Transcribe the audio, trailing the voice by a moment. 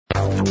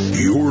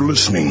You're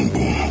listening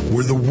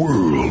where the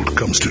world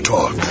comes to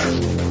talk. Look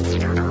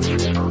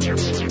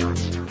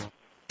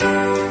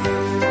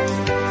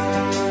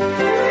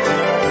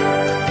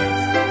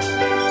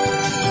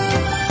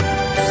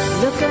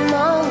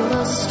among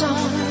the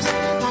stars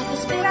like a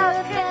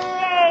spirit.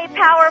 Hey,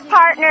 Power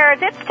Partners,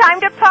 it's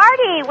time to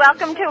party.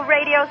 Welcome to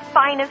radio's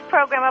finest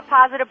program of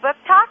positive book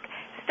talk,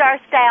 Star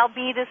Style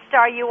Be the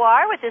Star You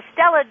Are, with the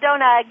Stella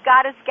Donna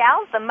Goddess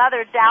Gals, the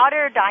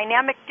mother-daughter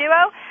dynamic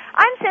duo.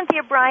 I'm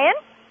Cynthia Bryan.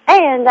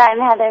 And I'm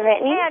Heather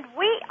Whitney. And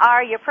we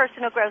are your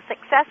personal growth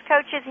success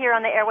coaches here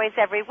on the airways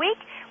every week.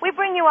 We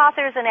bring you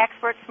authors and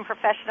experts and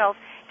professionals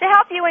to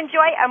help you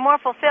enjoy a more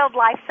fulfilled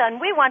life,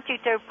 son. We want you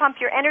to pump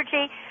your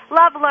energy,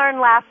 love, learn,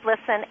 laugh,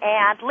 listen,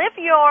 and live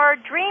your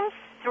dreams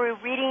through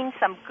reading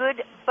some good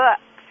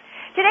books.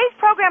 Today's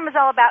program is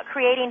all about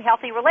creating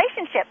healthy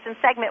relationships. In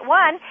segment 1,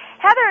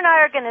 Heather and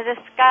I are going to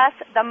discuss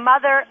the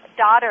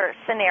mother-daughter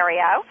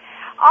scenario.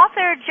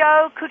 Author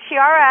Joe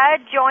Cucchiara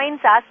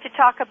joins us to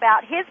talk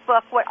about his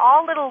book, What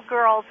All Little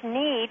Girls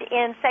Need,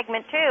 in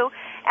segment 2,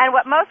 and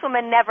what most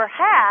women never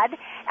had.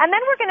 And then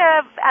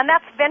and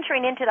that's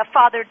venturing into the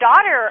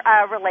father-daughter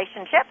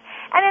relationship.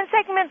 And in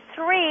segment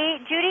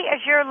 3, Judy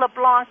Azure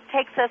LeBlanc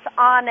takes us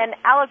on an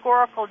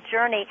allegorical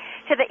journey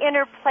to the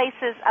inner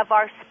places of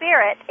our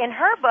spirit in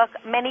her book,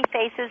 Many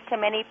Faces to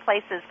Many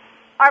Places.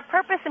 Our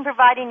purpose in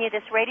providing you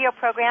this radio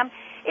program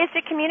is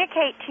to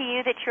communicate to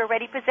you that you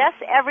already possess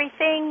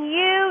everything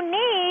you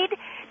need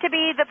to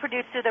be the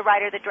producer, the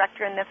writer, the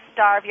director, and the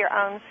star of your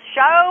own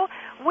show.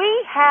 We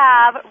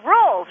have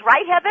rules,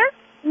 right, Heather?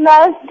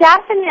 Most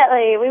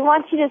definitely. We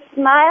want you to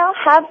smile,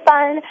 have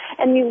fun,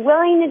 and be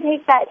willing to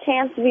take that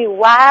chance to be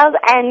wild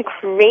and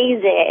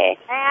crazy.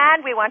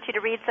 And we want you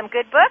to read some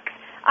good books.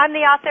 I'm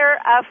the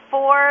author of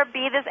 5,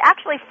 Be the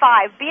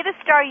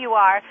Star You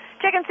Are,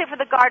 Chicken Soup for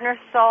the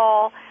Gardener's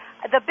Soul,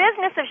 The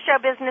Business of Show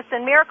Business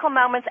and Miracle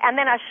Moments, and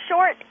then a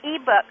short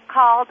ebook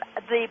called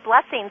The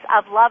Blessings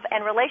of Love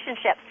and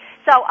Relationships.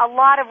 So a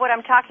lot of what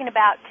I'm talking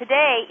about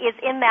today is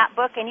in that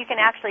book, and you can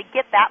actually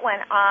get that one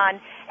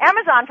on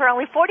Amazon for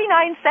only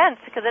 49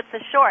 cents because it's a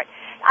short.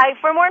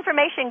 For more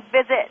information,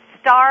 visit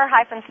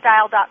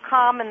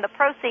star-style.com, and the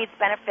proceeds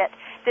benefit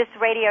this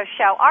radio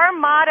show. Our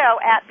motto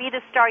at Be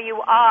the Star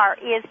You Are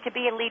is to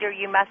be a leader,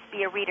 you must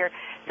be a reader.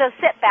 So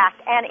sit back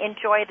and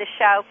enjoy the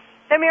show.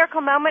 The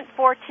Miracle Moment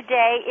for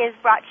today is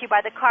brought to you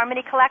by the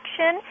Carmody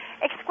Collection.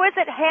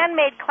 Exquisite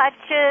handmade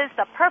clutches,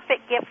 the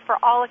perfect gift for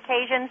all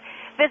occasions.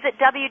 Visit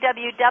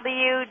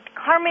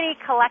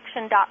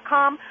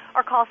www.carmodycollection.com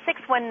or call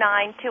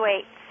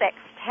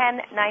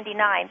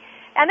 619-286-1099.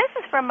 And this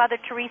is from Mother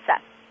Teresa.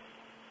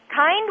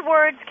 Kind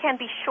words can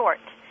be short,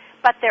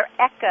 but their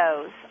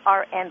echoes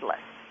are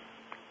endless.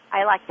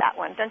 I like that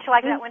one. Don't you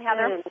like that one,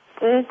 Heather?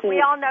 Mm-hmm.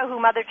 We all know who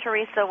Mother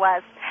Teresa was.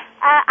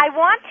 I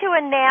want to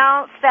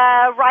announce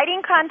the writing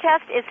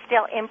contest is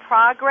still in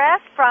progress.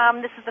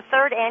 This is the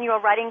 3rd annual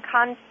writing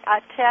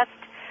contest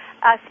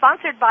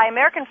sponsored by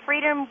American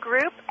Freedom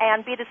Group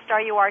and Be the Star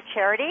You Are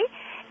charity.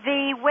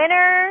 The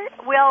winner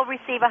will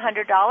receive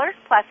 $100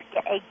 plus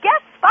get a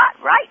guest spot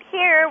right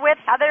here with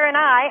Heather and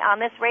I on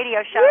this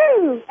radio show.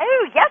 Woo.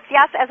 Oh, yes,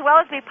 as well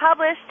as be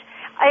published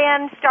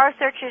in Star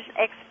Searchers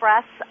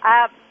Express.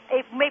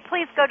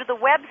 Please go to the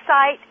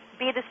website,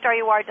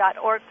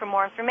 BeTheStarYouAre.org, for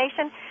more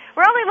information.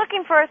 We're only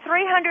looking for a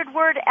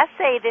 300-word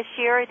essay this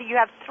year. You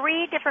have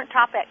 3 different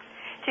topics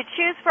to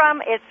choose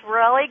from. It's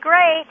really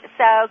great,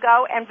 so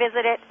go and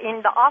visit it.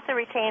 And the author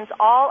retains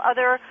all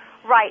other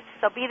rights,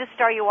 so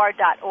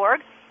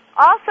BeTheStarYouAre.org.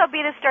 Also,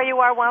 Be the Star You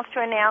Are wants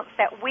to announce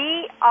that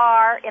we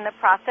are in the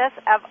process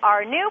of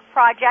our new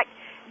project,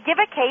 Give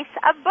a Case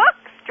of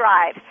Books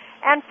Drive.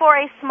 And for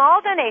a small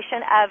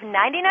donation of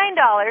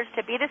 $99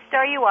 to Be the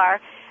Star You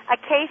Are, a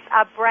case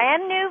of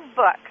brand new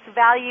books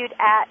valued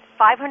at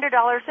 $500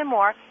 or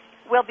more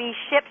will be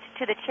shipped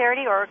to the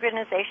charity or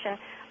organization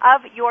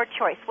of your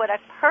choice. What a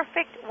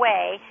perfect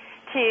way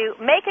to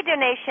make a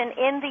donation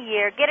in the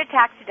year, get a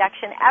tax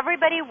deduction.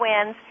 Everybody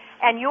wins,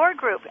 and your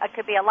group, it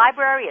could be a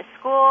library, a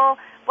school,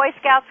 Boy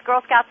Scouts,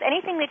 Girl Scouts,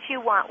 anything that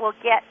you want will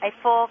get a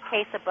full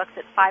case of books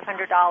at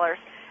 $500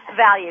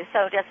 value.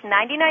 So just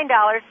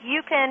 $99.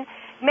 You can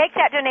make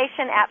that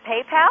donation at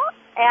PayPal.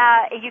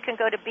 You can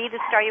go to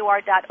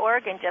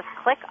BeTheStarYouAre.org and just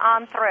click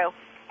on through.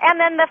 And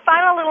then the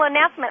final little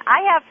announcement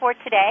I have for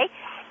today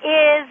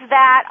is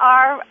that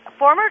our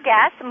former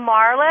guest,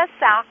 Marla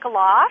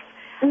Sokoloff,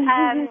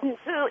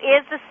 who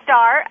is the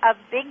star of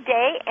Big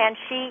Day, and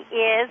she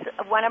is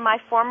one of my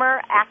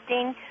former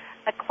acting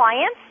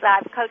clients.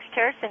 I've coached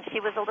her since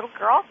she was a little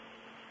girl.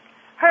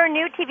 Her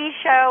new TV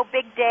show,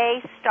 Big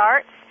Day,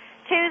 starts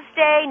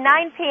Tuesday,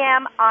 9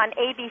 p.m. on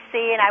ABC,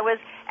 and I was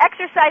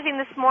exercising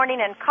this morning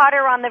and caught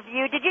her on The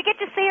View. Did you get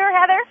to see her,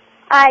 Heather?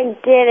 I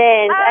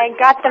didn't. I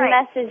got the great.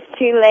 message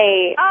too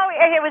late. Oh,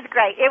 it was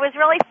great. It was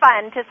really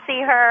fun to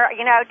see her,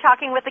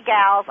 talking with the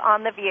gals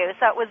on The View,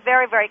 so it was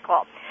very, very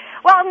cool.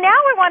 Well, now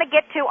we want to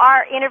get to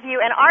our interview,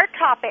 and our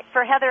topic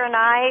for Heather and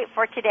I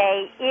for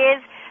today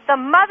is the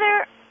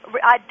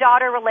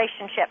mother-daughter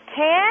relationship.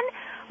 Can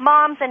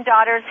moms and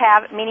daughters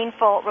have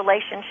meaningful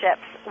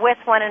relationships with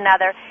one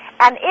another?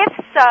 And if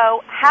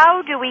so,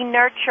 how do we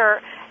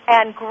nurture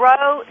and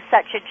grow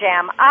such a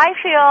gem? I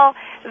feel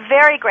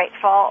very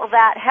grateful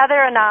that Heather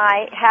and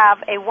I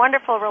have a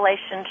wonderful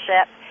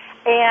relationship.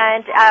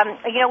 And,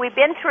 we've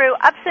been through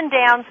ups and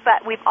downs,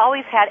 but we've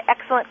always had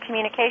excellent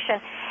communication.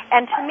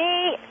 And to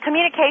me,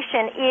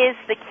 communication is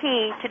the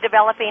key to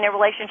developing a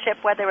relationship,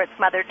 whether it's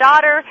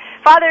mother-daughter,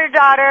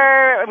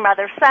 father-daughter,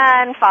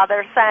 mother-son,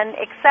 father-son,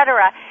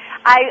 etc.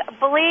 I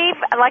believe,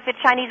 like the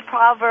Chinese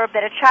proverb,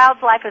 that a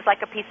child's life is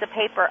like a piece of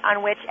paper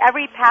on which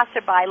every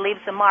passerby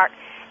leaves a mark.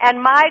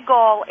 And my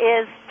goal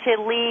is to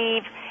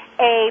leave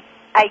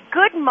a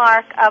good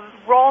mark of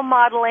role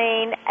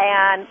modeling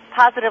and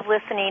positive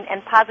listening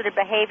and positive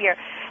behavior.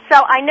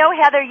 So I know,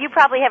 Heather, you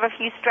probably have a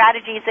few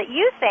strategies that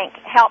you think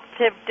help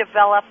to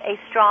develop a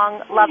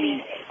strong,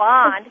 loving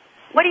bond.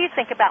 What do you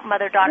think about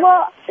mother-daughter?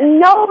 Well,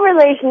 no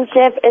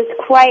relationship is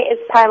quite as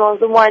primal as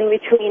the one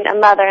between a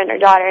mother and her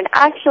daughter. And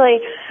actually,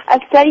 a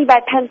study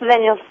by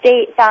Pennsylvania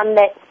State found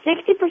that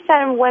 60%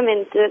 of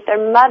women said that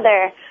their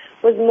mother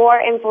was more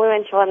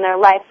influential in their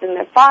life than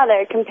their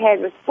father, compared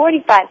with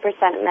 45%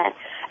 of men.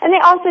 And they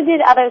also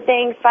did other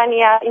things, finding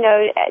out,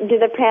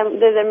 did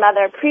their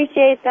mother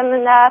appreciate them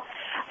enough,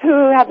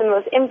 who had the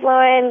most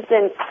influence,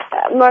 and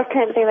more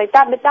kind of things like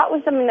that. But that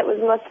was something that was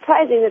most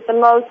surprising, that the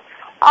most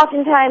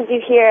oftentimes you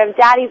hear of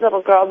daddy's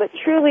little girl, but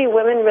truly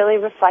women really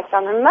reflect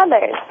on their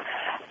mothers.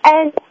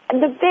 And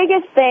the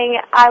biggest thing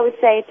I would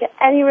say to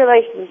any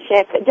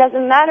relationship, it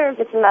doesn't matter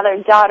if it's mother,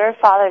 daughter,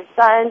 father,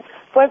 son,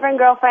 boyfriend,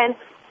 girlfriend,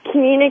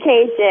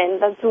 communication.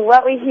 That's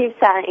what we keep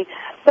saying.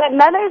 But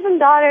mothers and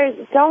daughters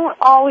don't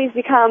always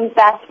become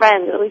best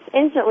friends, at least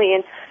instantly.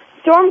 And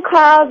storm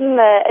clouds in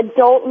the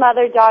adult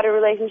mother-daughter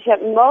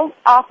relationship most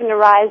often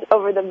arise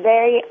over the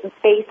very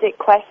basic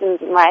questions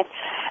in life.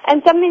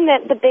 And something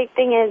that the big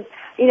thing is,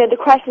 the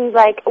questions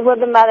like, will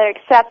the mother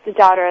accept the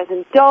daughter as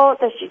an adult?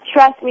 Does she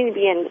trust me to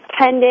be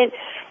independent?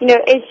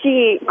 Is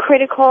she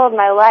critical of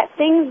my life?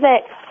 Things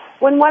that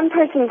when one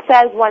person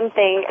says one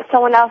thing,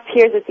 someone else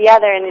hears it the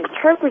other and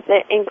interprets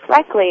it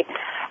incorrectly.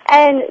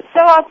 And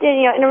so often,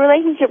 in a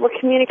relationship where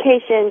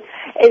communication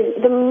is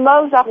the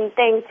most often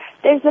thing,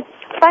 there's a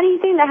funny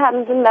thing that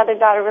happens in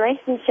mother-daughter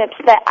relationships,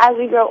 that as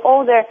we grow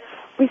older,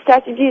 we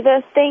start to do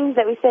those things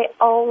that we say,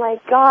 oh my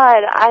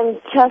God, I'm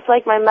just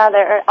like my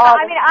mother. Or,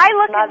 I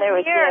look in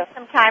the mirror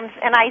sometimes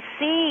and I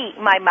see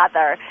my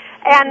mother.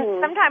 And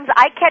sometimes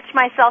I catch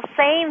myself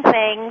saying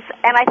things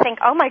and I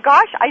think, oh my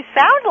gosh, I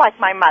sound like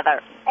my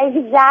mother.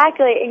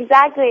 Exactly.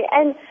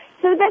 And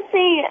so that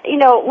thing,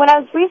 when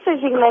I was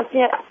researching this,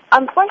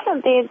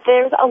 unfortunately,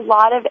 there's a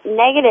lot of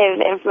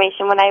negative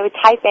information when I would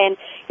type in,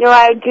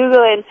 I would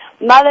Google in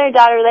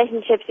mother-daughter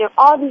relationships,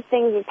 all these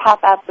things would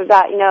pop up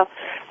about,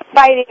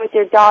 fighting with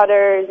your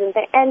daughters and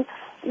things. And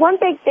one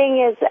big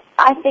thing is,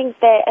 I think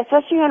that,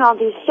 especially on all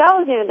these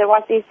shows, they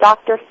watch these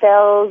Dr.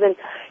 Phils and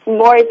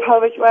Maury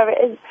Povich, whatever,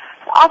 is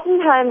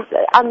oftentimes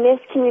a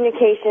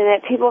miscommunication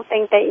that people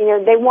think that,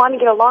 they want to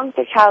get along with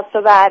their child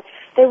so bad.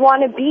 They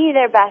want to be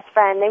their best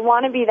friend. They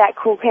want to be that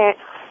cool parent,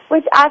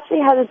 which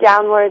actually has a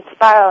downward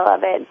spiral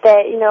of it.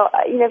 That,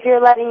 if you're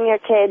letting your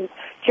kids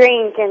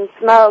drink and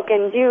smoke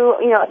and do,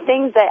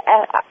 things that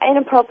are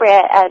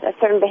inappropriate at a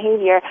certain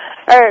behavior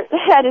or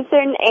at a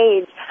certain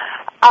age,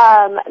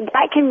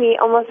 that can be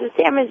almost as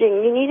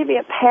damaging. You need to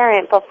be a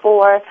parent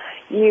before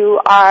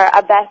you are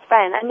a best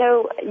friend. I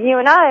know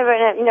you and I,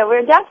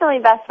 we're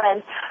definitely best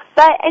friends,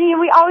 and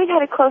we always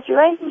had a close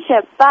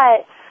relationship,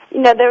 but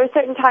there were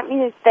certain times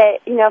that,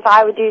 if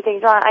I would do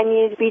things wrong, I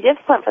needed to be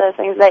disciplined for those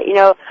things that,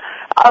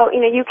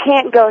 you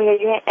can't go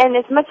here. And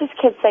as much as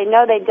kids say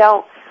no, they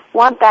don't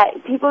want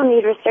that, people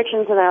need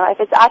restrictions in their life.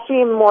 It's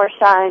actually more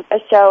a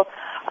show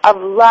of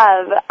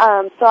love.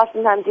 So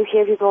oftentimes you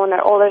hear people when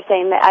they're older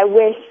saying that I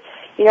wish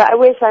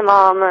my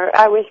mom or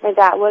I wish my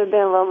dad would have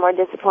been a little more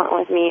disciplined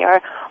with me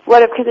or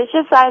whatever, because it's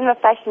just sign of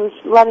affection,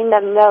 letting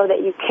them know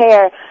that you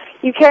care.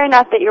 You care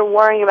enough that you're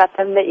worrying about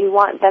them, that you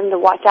want them to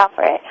watch out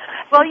for it.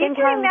 Well, you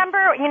can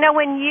remember,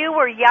 when you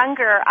were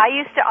younger, I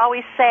used to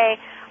always say,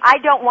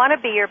 I don't want to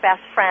be your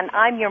best friend.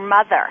 I'm your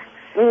mother.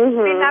 Mm-hmm.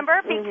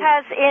 Remember?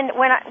 Because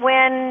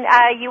when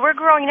you were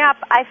growing up,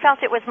 I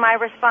felt it was my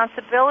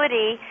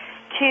responsibility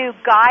to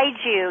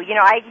guide you.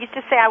 I used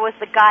to say I was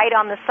the guide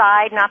on the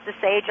side, not the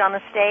sage on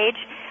the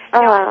stage.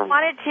 I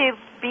wanted to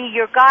be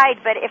your guide,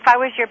 but if I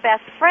was your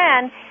best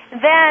friend,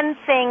 then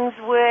things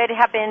would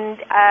have been,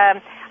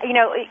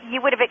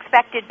 you would have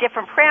expected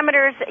different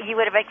parameters. You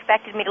would have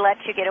expected me to let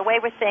you get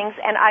away with things,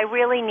 and I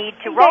really need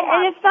to roll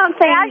on. And it's not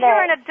saying as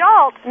you're an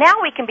adult,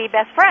 now we can be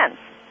best friends.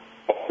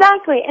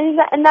 Exactly,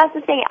 and that's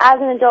the thing as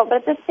an adult.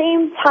 But at the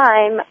same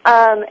time,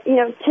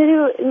 to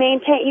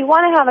maintain, you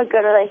want to have a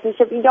good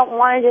relationship. You don't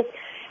want to just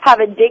have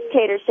a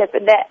dictatorship.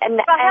 Well,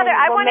 Heather,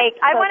 I want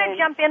to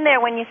jump in there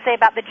when you say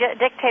about the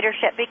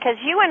dictatorship, because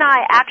you and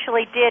I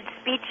actually did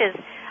speeches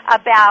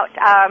about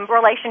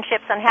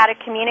relationships and how to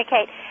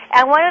communicate.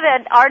 And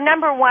our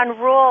number one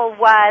rule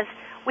was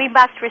we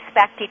must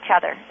respect each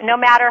other, no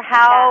matter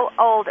how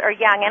old or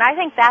young. And I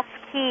think that's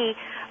key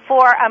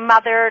for a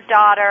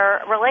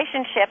mother-daughter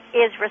relationship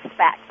is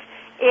respect,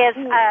 is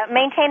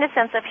maintain a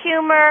sense of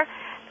humor,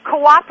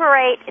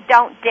 cooperate,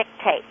 don't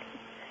dictate.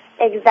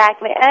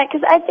 Exactly.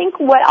 Because I think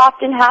what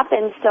often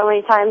happens so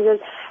many times is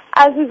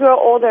as we grow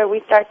older,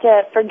 we start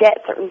to forget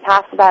certain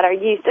paths about our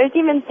youth. There's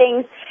even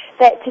things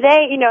that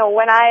today,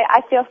 when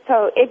I feel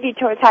so iffy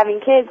towards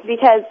having kids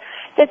because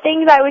the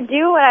things I would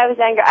do when I was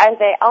younger, I would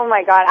say, oh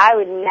my God, I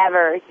would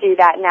never do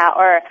that now.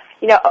 Or,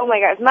 oh my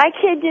God, if my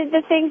kid did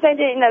the things I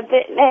did,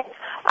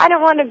 I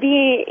don't want to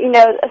be,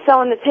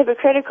 someone that's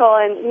hypocritical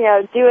and,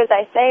 do as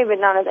I say but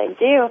not as I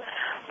do.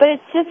 But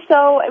it's just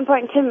so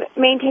important to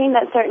maintain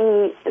that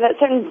certain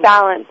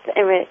balance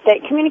in it,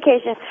 that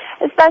communication,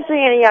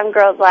 especially in a young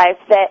girl's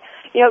life, that,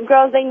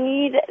 girls, they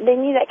need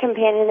that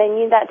companion, they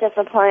need that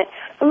discipline,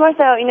 but more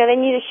so, they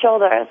need a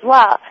shoulder as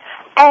well.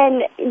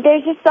 And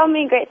there's just so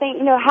many great things,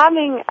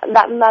 having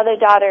that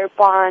mother-daughter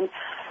bond,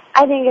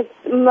 I think it's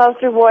the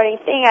most rewarding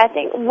thing. I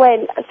think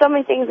when so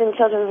many things in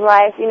children's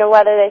life,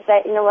 whether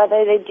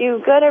they do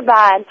good or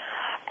bad,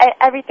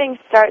 everything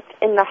starts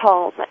in the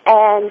home.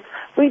 And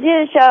we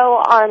did a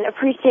show on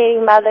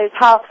appreciating mothers,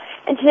 how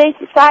in today's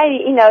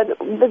society,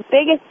 the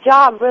biggest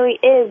job really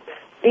is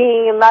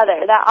being a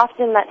mother. That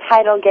often that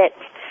title gets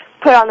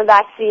put on the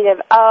back seat of,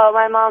 oh,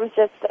 my mom's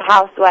just a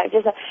housewife.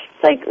 It's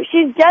like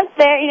she's just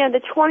there,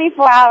 the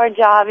 24-hour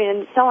job,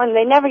 and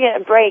they never get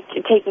a break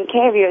to taking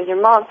care of you as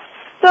your mom.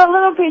 So a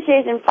little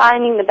appreciation,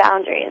 finding the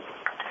boundaries.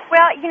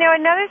 Well,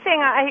 another thing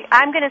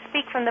I'm going to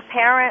speak from the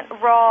parent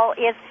role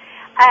is,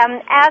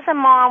 as a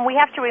mom, we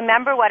have to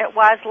remember what it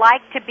was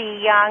like to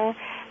be young,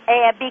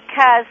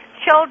 because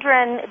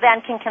children then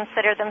can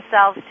consider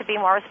themselves to be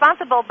more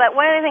responsible. But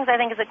one of the things I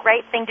think is a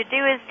great thing to do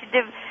is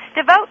to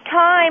devote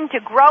time to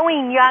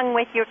growing young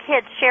with your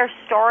kids. Share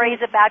stories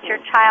about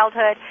your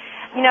childhood.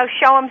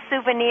 Show them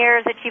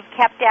souvenirs that you've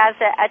kept as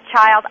a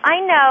child. I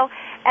know,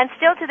 and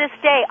still to this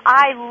day,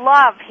 I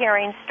love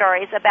hearing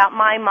stories about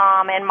my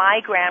mom and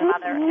my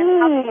grandmother and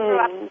how they grew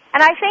up.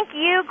 And I think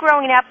you,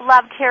 growing up,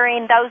 loved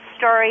hearing those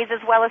stories as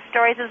well as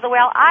stories as the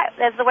way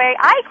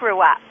I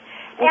grew up.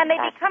 And they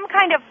become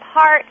kind of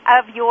part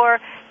of your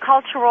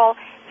cultural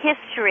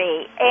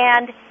history.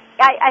 And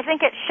I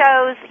think it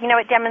shows,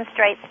 it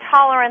demonstrates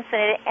tolerance,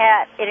 and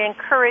it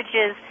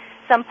encourages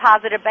some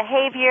positive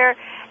behavior.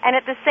 And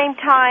at the same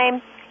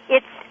time,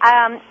 it's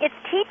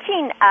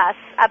teaching us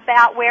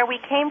about where we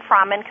came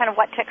from and kind of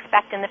what to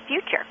expect in the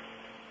future.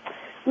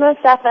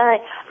 Most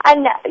definitely.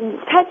 And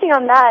touching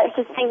on that, I was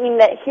just thinking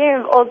that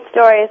hearing old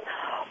stories,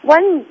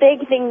 one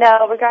big thing,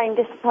 though, regarding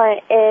discipline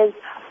is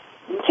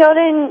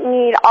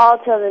all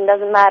children,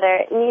 doesn't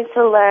matter, needs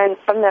to learn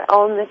from their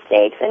own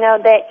mistakes. I know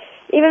that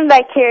even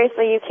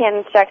vicariously you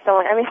can instruct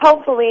someone. I mean,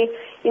 hopefully,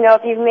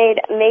 if you've made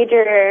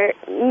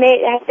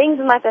things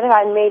in life that have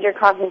had major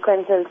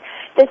consequences,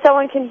 that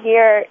someone can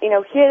hear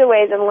the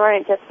ways and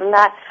learn it just from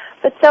that.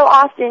 But so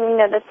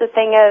often, that's the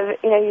thing of,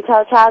 you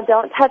tell a child,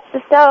 don't touch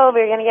the stove or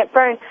you're going to get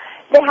burned.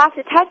 They have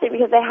to touch it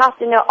because they have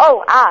to know,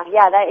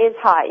 yeah, that is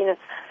hot,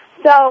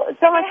 So much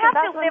they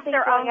have to live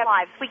their own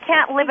lives. We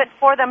can't live it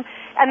for them,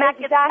 and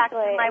that gets back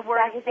to my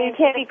word. Exactly. You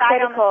can't be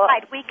critical.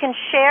 We can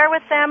share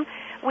with them.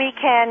 We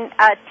can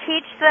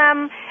teach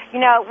them.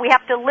 We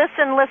have to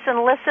listen.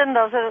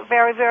 Those are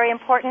very, very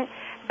important.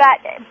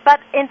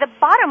 But in the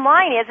bottom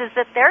line is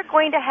that they're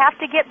going to have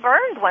to get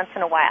burned once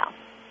in a while.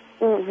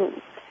 Mm-hmm.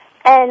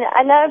 And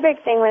another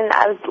big thing when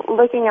I was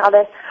looking at all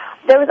this,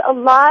 there was a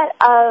lot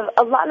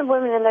of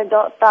women in their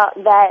adults felt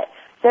that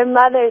their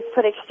mothers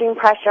put extreme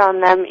pressure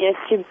on them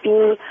to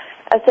be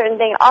a certain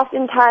thing.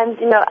 Oftentimes,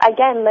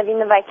 again, living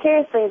the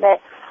vicariously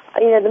that,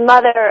 the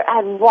mother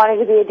had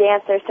wanted to be a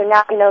dancer, so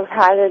now,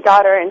 has a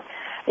daughter and,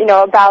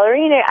 a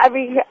ballerina,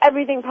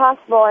 everything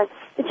possible, and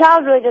the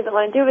child really doesn't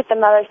want to do it with the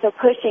mother, so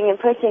pushing.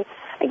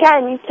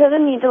 Again, these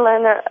children need to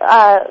learn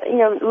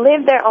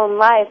live their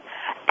own life,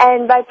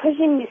 and by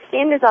pushing these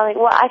standards on,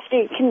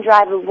 actually it can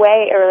drive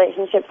away a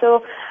relationship.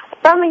 So,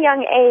 from a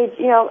young age,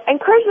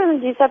 encourage them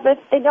to do stuff,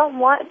 but if they don't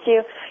want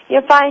to,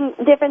 find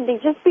different things.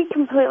 Just be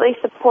completely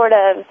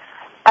supportive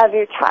of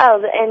your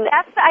child. And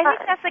I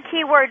think that's the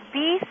key word,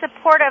 be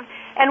supportive.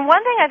 And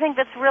one thing I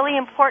think that's really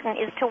important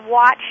is to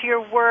watch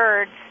your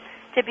words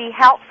to be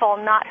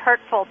helpful, not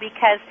hurtful,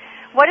 because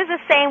what is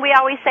the saying? We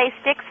always say,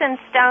 sticks and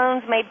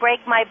stones may break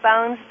my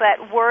bones,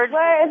 but words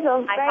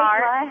will break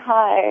my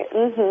heart.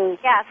 Mm-hmm.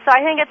 Yeah, so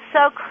I think it's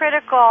so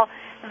critical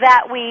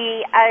that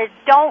we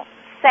don't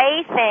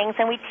say things,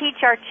 and we teach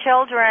our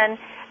children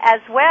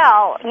as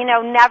well,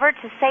 never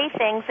to say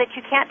things that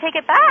you can't take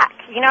it back.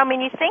 You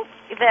think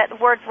that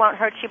words won't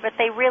hurt you, but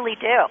they really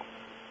do.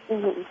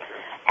 Mm-hmm.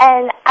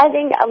 And I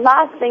think a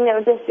last thing that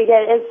would just be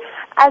good is,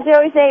 as we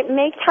always say,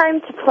 make time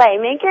to play.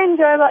 Make it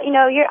enjoyable.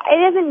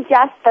 It isn't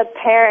just the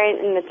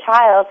parent and the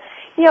child.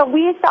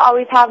 We used to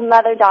always have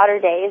mother-daughter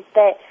days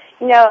that,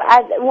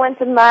 as once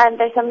a month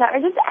or sometime,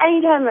 or just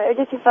any time, or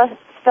just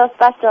feel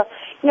special.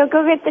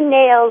 Go get the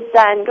nails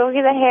done, go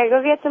get the hair,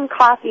 go get some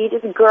coffee,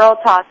 just girl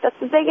talk. That's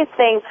the biggest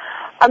thing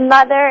a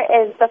mother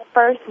is the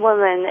first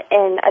woman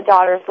in a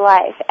daughter's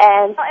life.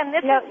 And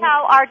this is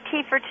how our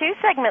Tea for Two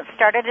segment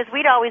started, is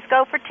we'd always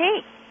go for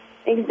tea.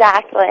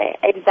 Exactly.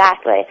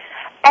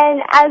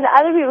 And as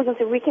other people can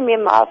say, we can be a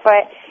model for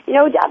it.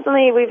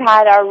 Definitely we've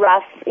had our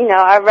rough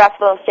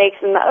little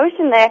shakes in the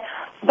ocean there,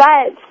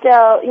 but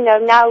still,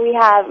 now we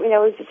have, we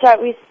used to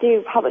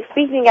do public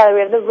speaking together.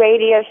 We have the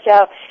radio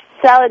show,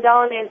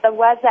 Celadona, the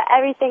website,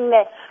 everything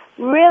that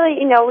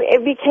really,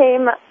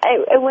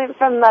 it went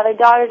from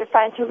mother-daughter to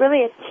friend to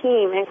really a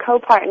team and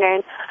co-partner.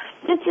 And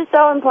it's just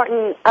so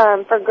important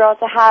for girls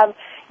to have,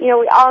 we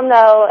all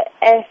know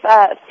if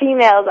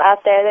females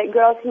out there that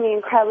girls can be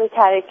incredibly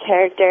catty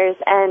characters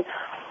and,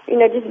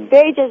 just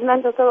very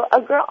judgmental. So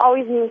a girl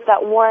always needs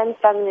that one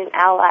feminine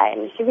ally,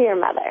 and it should be her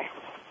mother.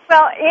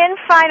 Well, in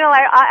final,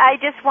 I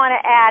just want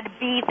to add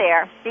be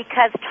there,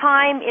 because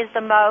time is the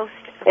most...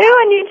 Ooh,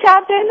 a new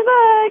chapter in the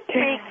book.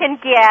 We can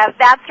give.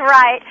 That's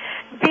right.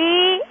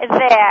 Be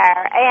there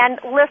and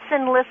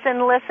listen.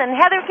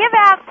 Heather, give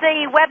out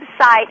the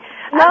website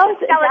of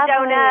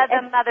Celadona,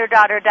 the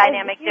mother-daughter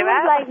dynamic duo. If you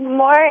would like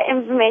more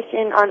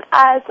information on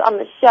us,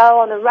 on the show,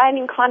 on the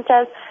writing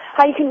contest,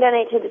 how you can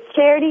donate to the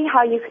charity,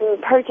 how you can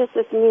purchase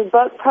this new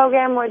book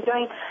program we're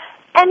doing,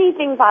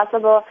 anything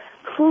possible,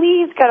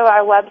 please go to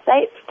our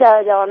website,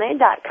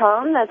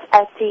 stelladone.com. That's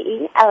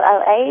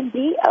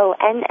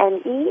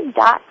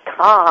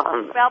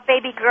STELLADONNE.com. Well,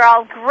 baby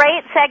girl,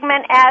 great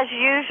segment as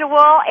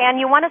usual, and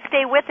you want to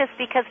stay with us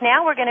because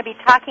now we're going to be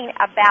talking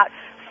about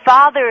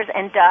fathers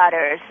and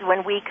daughters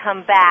when we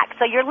come back.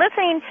 So you're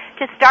listening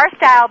to Star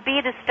Style,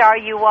 Be the Star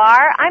You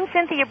Are. I'm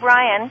Cynthia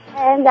Bryan.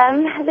 And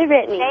I'm Heather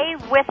Brittany. Stay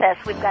with us.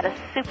 We've got a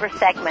super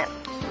segment.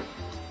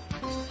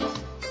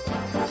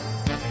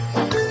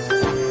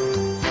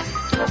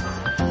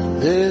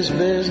 This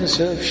business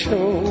of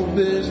show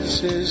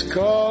business is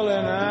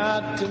calling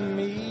out to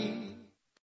me.